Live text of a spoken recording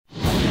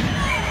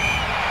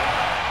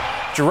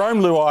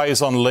Jarome Luai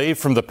is on leave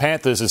from the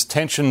Panthers as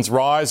tensions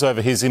rise over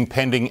his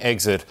impending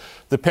exit.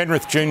 The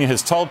Penrith junior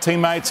has told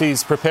teammates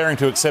he's preparing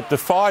to accept a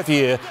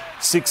 5-year,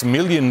 $6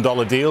 million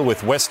deal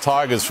with West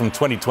Tigers from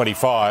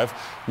 2025.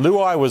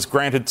 Luai was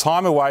granted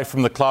time away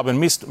from the club and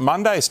missed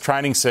Monday's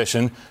training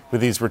session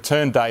with his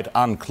return date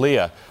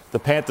unclear. The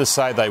Panthers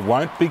say they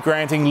won't be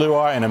granting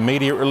Luai an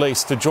immediate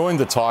release to join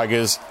the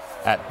Tigers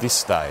at this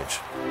stage.